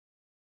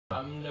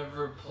I'm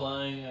never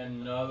playing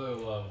another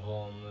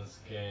level in this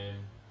game.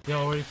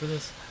 Y'all ready for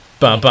this?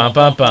 Bum bum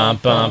bum bum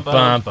bum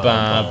bum bum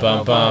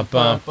bum bum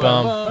bum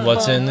bum.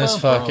 What's in this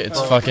fuck? It's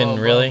fucking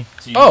really.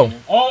 Oh!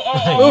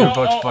 You're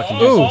about to fucking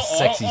do some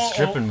sexy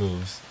stripping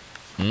moves.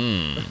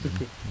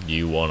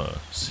 You wanna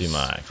see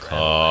my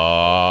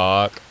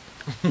cock?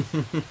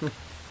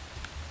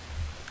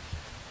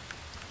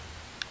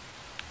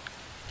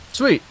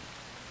 Sweet.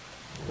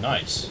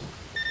 Nice.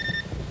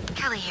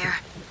 Kelly here.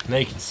 Now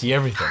you can see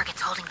everything.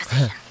 Target's holding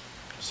position.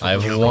 I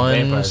have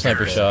one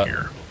sniper shot.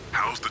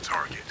 How's the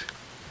target?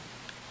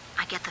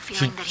 I get the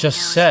feeling that he just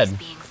knows said. he's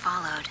being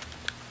followed.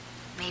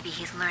 Maybe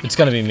he's learning It's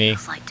gonna what be it me.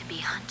 feels like to be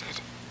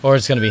hunted. Or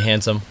it's gonna be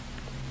handsome.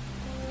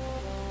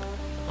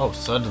 Oh,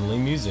 suddenly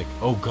music.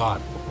 Oh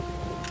god.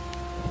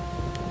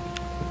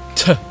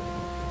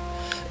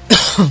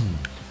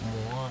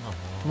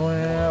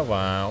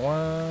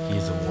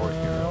 He's a war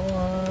hero.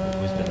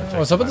 Who's been affected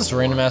What's up with by this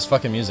war. random ass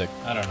fucking music?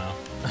 I don't know.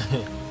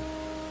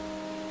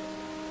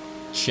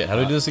 Shit, how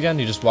do we do this again?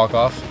 You just walk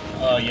off?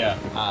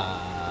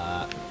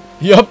 Yeah.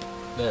 Yup.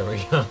 There we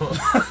go.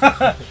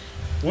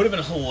 Would have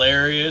been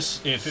hilarious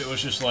if it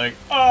was just like,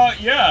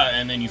 yeah,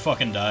 and then you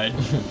fucking died.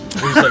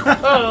 He's like,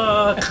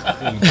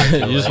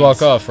 You just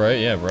walk off, right?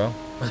 Yeah, bro.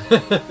 Go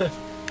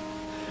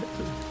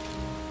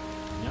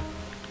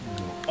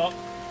up,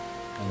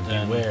 and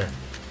then Where?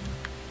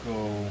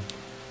 go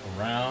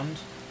around,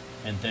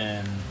 and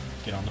then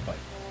get on the pipe.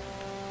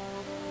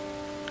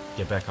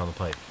 Get back on the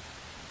pipe.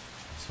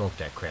 Smoke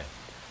that crap.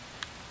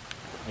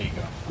 There you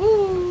go.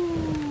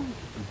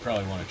 You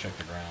probably want to check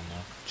the ground,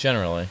 though.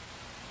 Generally.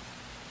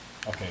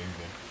 Okay, you're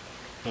good.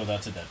 So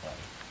that's a dead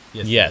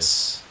body.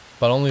 Yes.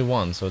 But only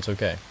one, so it's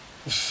okay.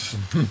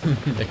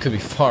 It could be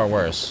far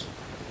worse.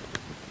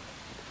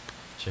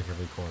 Check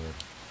every corner.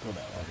 Go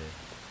that way.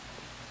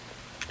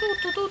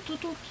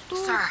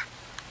 Sir.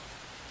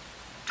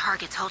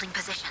 Target's holding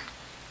position.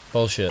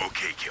 Bullshit.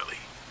 Okay, Kelly.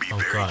 Be Oh,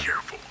 very God.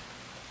 careful.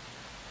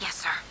 Yes,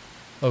 sir.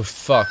 Oh,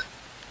 fuck.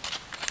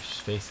 She's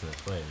facing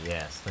this way.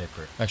 Yeah,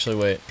 sniper. Actually,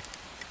 wait.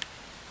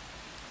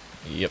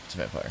 Yep, it's a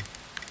vampire.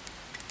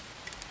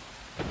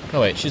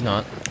 No, wait, she's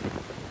not.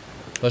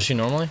 Does she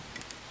normally?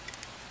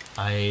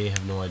 I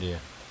have no idea.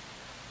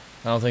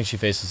 I don't think she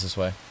faces this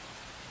way.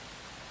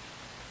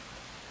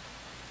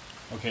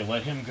 Okay,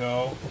 let him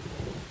go,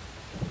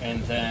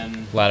 and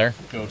then Ladder?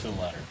 go to the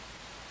ladder.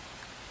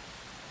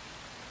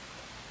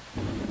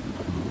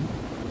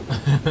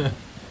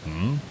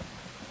 Hmm?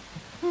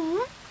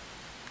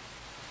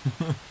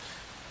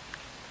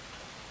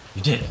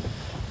 You did it.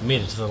 You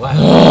made it to the ladder.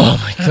 Oh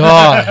my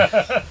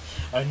god!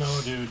 I know,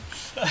 dude.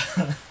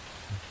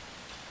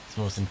 It's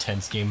the most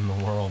intense game in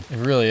the world. It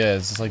really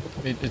is. It's like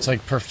it's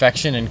like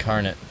perfection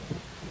incarnate.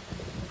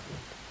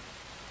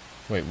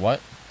 Wait,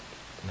 what?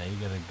 Now you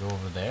gotta go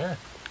over there.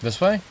 This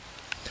way?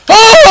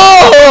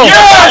 Oh!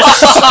 Yes!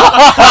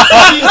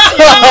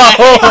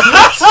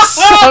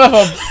 Son of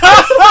a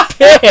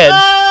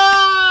bitch!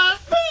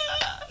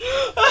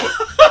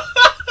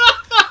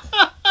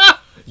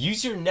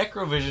 Use your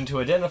necrovision to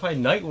identify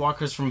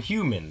nightwalkers from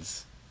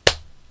humans.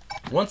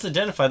 Once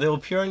identified, they will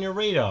appear on your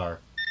radar.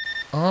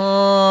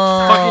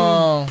 Oh.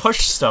 Fucking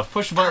push stuff,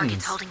 push Target's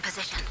buttons. holding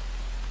position.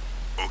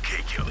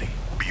 Okay, Kelly.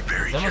 Be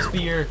very That careful. must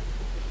be your...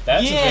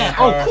 That's Yeah, a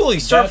vampire. oh, cool, you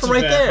start That's from a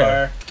right there.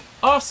 vampire.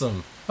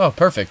 Awesome. Oh,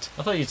 perfect.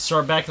 I thought you'd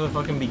start back to the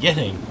fucking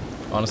beginning.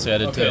 Honestly, I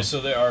did Okay, too.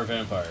 so they are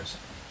vampires.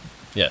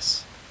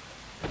 Yes.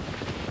 It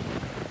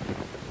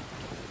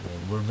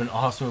would have been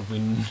awesome if we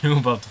knew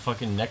about the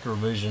fucking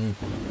necrovision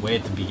way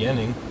at the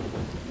beginning.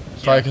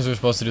 Probably because we're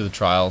supposed to do the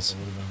trials. It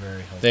would have been very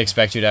helpful. They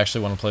expect you to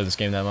actually want to play this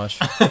game that much.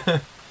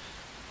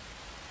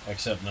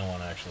 Except no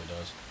one actually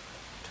does.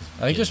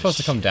 I think you're supposed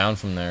to come down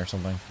from there or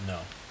something. No.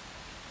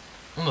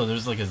 Oh no,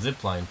 there's like a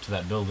zip line to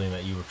that building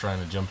that you were trying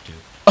to jump to.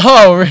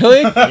 Oh,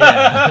 really?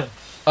 Yeah.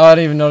 Oh, I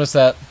didn't even notice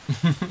that.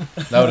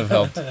 That would have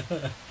helped.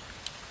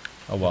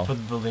 Oh well. Put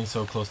the buildings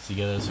so close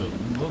together so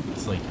it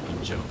looks like you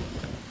can jump.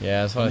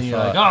 Yeah, that's what And I you're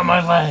thought. like, oh,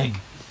 my leg!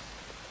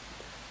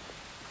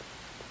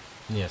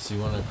 Yeah, so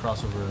you want to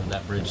cross over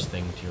that bridge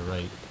thing to your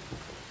right.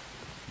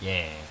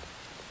 Yeah.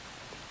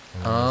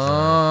 And then there's,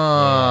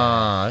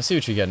 Ah, I see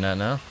what you're getting at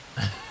now.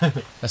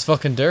 That's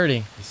fucking dirty.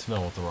 yeah. You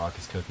smell what the rock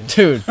is cooking.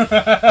 Dude,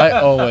 I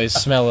always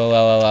smell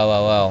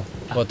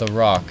what the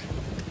rock.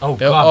 Oh, Oh,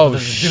 God, oh but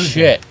there's a dude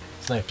shit. there.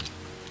 Sniper.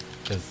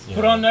 'Cause, you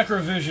Put know, on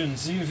necrovision,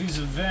 see if he's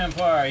a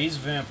vampire. He's a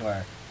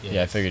vampire.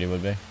 Yeah, I figured he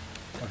would be.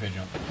 Okay,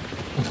 jump.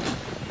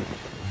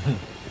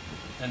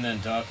 And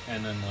then duck,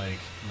 and then, like,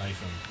 knife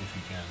him if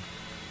you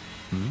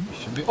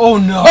can. Should be. Oh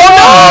no!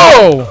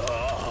 Oh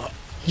no!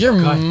 Your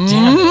God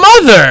damn it.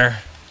 mother!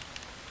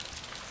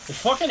 I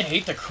fucking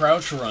hate the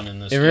crouch run in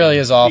this It game. really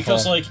is awful.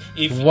 Because, like,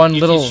 if One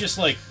little- it's just,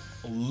 like,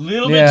 a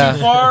little Yeah. bit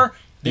too far,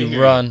 they You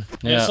hear run,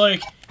 you. yeah. It's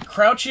like,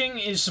 crouching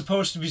is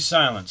supposed to be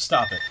silent.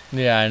 Stop it.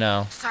 Yeah, I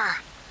know. Sir.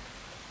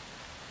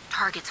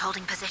 Target's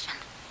holding position.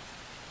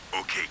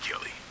 Okay,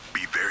 Kelly.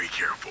 Be very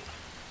careful.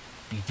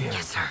 Be very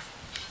Yes, sir. careful.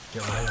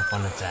 Get right up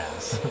on its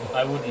ass.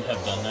 I wouldn't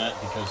have done that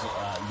because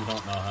you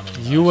don't know how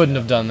many. You wouldn't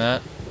have done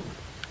that.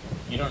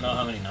 You don't know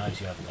how many knives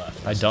you have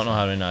left. I don't know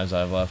how many knives I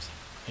have left.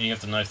 And you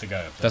have to knife the guy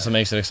up there. That's what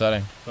makes it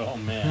exciting. Oh,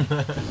 man.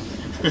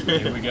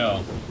 Here we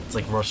go. It's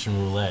like Russian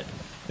roulette.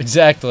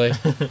 Exactly.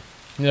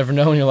 You never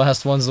know when your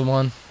last one's the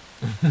one.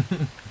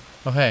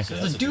 Oh, hey.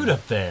 There's a dude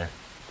up there.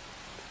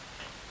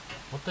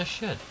 What the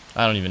shit?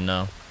 I don't even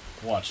know.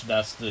 Watch,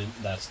 that's the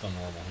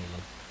normal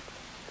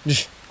human.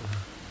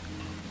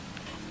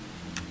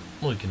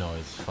 Well, we can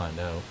always find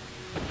out.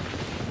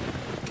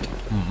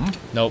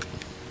 Nope.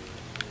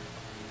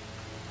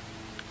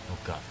 Oh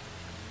god.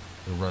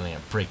 We're running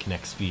at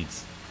breakneck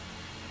speeds.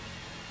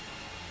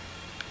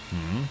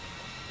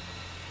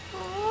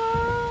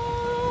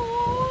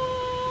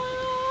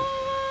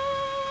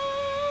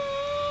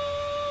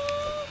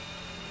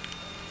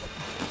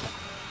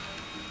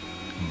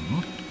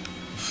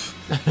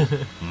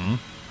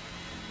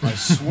 I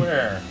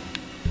swear.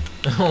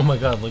 Oh my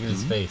god, look at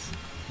his face.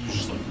 You're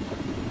just like...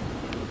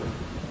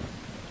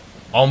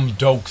 I'm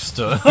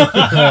Dokester.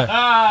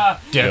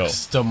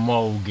 Dexter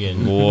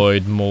Morgan.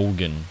 Lloyd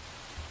Morgan.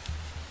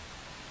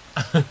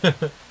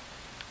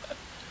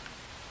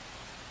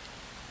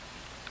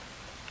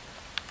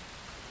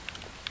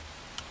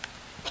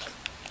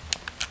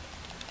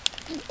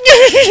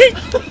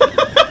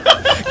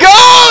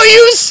 Go,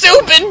 you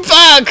stupid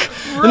fuck!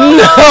 No!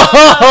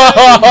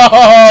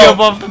 Jump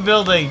off the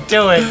building.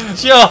 Do it.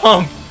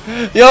 Jump.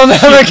 You'll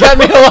never get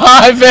me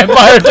alive,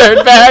 vampire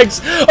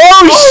dirtbags!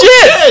 Oh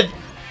shit!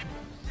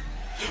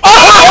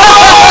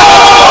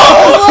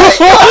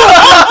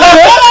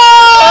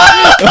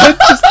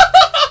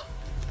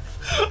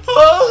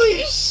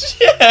 Holy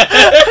shit.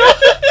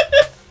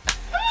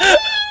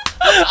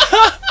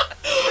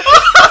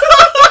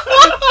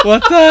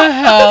 What the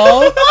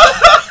hell?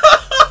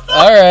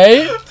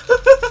 Alright.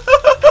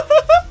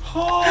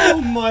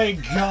 Oh my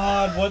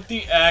god, what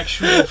the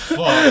actual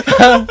fuck?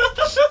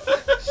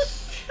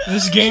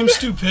 This game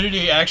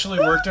stupidity actually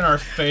worked in our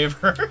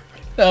favor.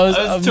 That was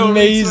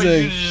Totally expecting you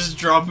amazing. to just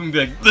drop and be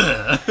like,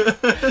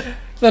 "Ugh."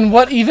 Then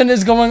what even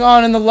is going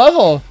on in the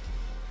level?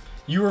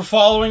 You were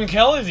following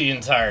Kelly the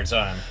entire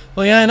time.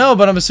 Well, yeah, I know,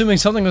 but I'm assuming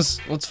something was...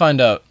 Let's find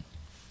out.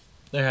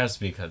 There has to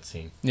be a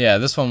cutscene. Yeah,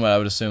 this one I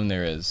would assume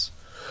there is.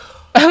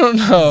 I don't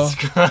know.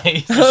 Jesus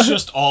Christ. It's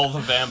just all the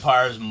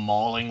vampires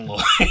mauling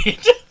Lloyd.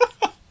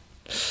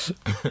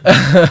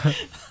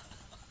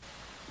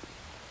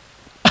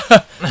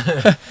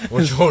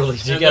 We're totally And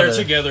they're together.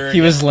 together.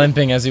 He was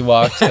limping as he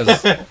walked, 'cause-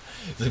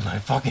 It's like my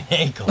fucking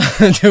ankle.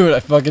 dude, I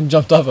fucking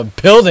jumped off a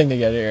building to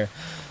get here.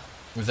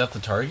 Was that the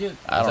target?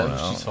 I Is don't that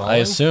who know. she's I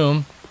following?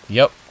 assume.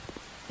 Yep.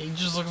 He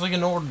just looks like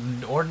an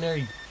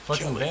ordinary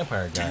fucking Kelly,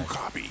 vampire do guy. you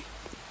copy?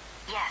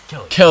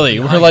 Yes. Kelly,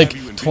 we're Have like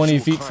you in 20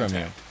 visual feet from you.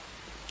 contact.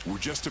 We're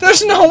just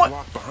There's about no one one-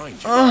 block behind you.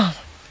 It's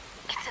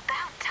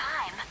about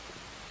time.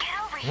 Get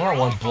over here. We're not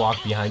one ASAP.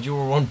 block behind you,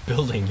 we're one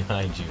building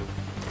behind you.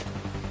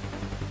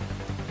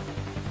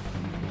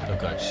 Oh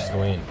god, she's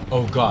going in.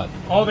 Oh god.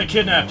 Oh, they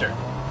kidnapped her.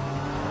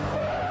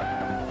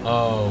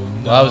 Oh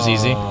no. Well, that was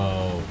easy.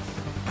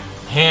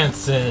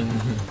 Hanson.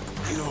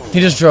 He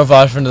just drove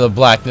off into the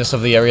blackness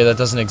of the area that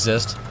doesn't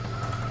exist.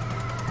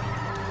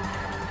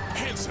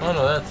 Hanson, Oh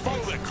no, that's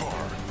follow that car.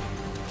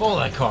 follow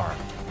that car.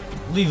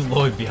 Leave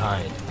Lloyd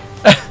behind.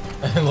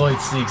 And Lloyd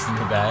sneaks in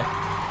the back.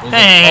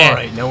 Hey.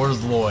 Alright, now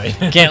where's Lloyd?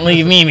 Can't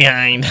leave me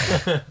behind.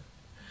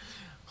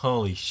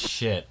 Holy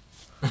shit.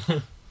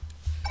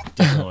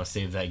 Definitely want to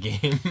save that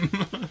game.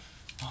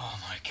 Oh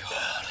my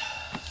god.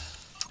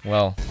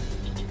 Well,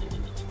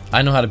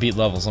 I know how to beat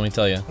levels, let me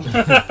tell you.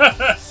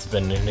 It's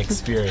been an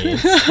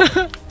experience.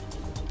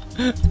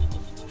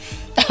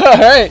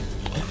 Alright.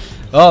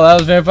 Well, that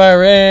was Vampire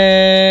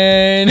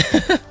Rain.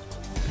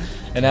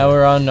 And now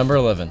we're on number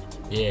 11.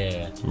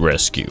 Yeah.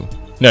 Rescue.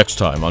 Next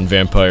time on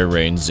Vampire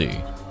Rain Z.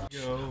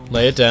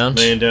 Lay it down.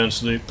 Laying down,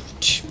 sleep.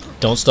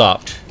 Don't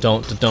stop.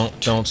 Don't stop.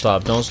 Don't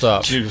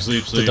stop. Sleep,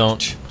 sleep, sleep.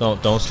 Don't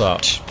stop.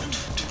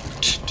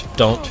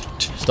 Don't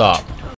stop.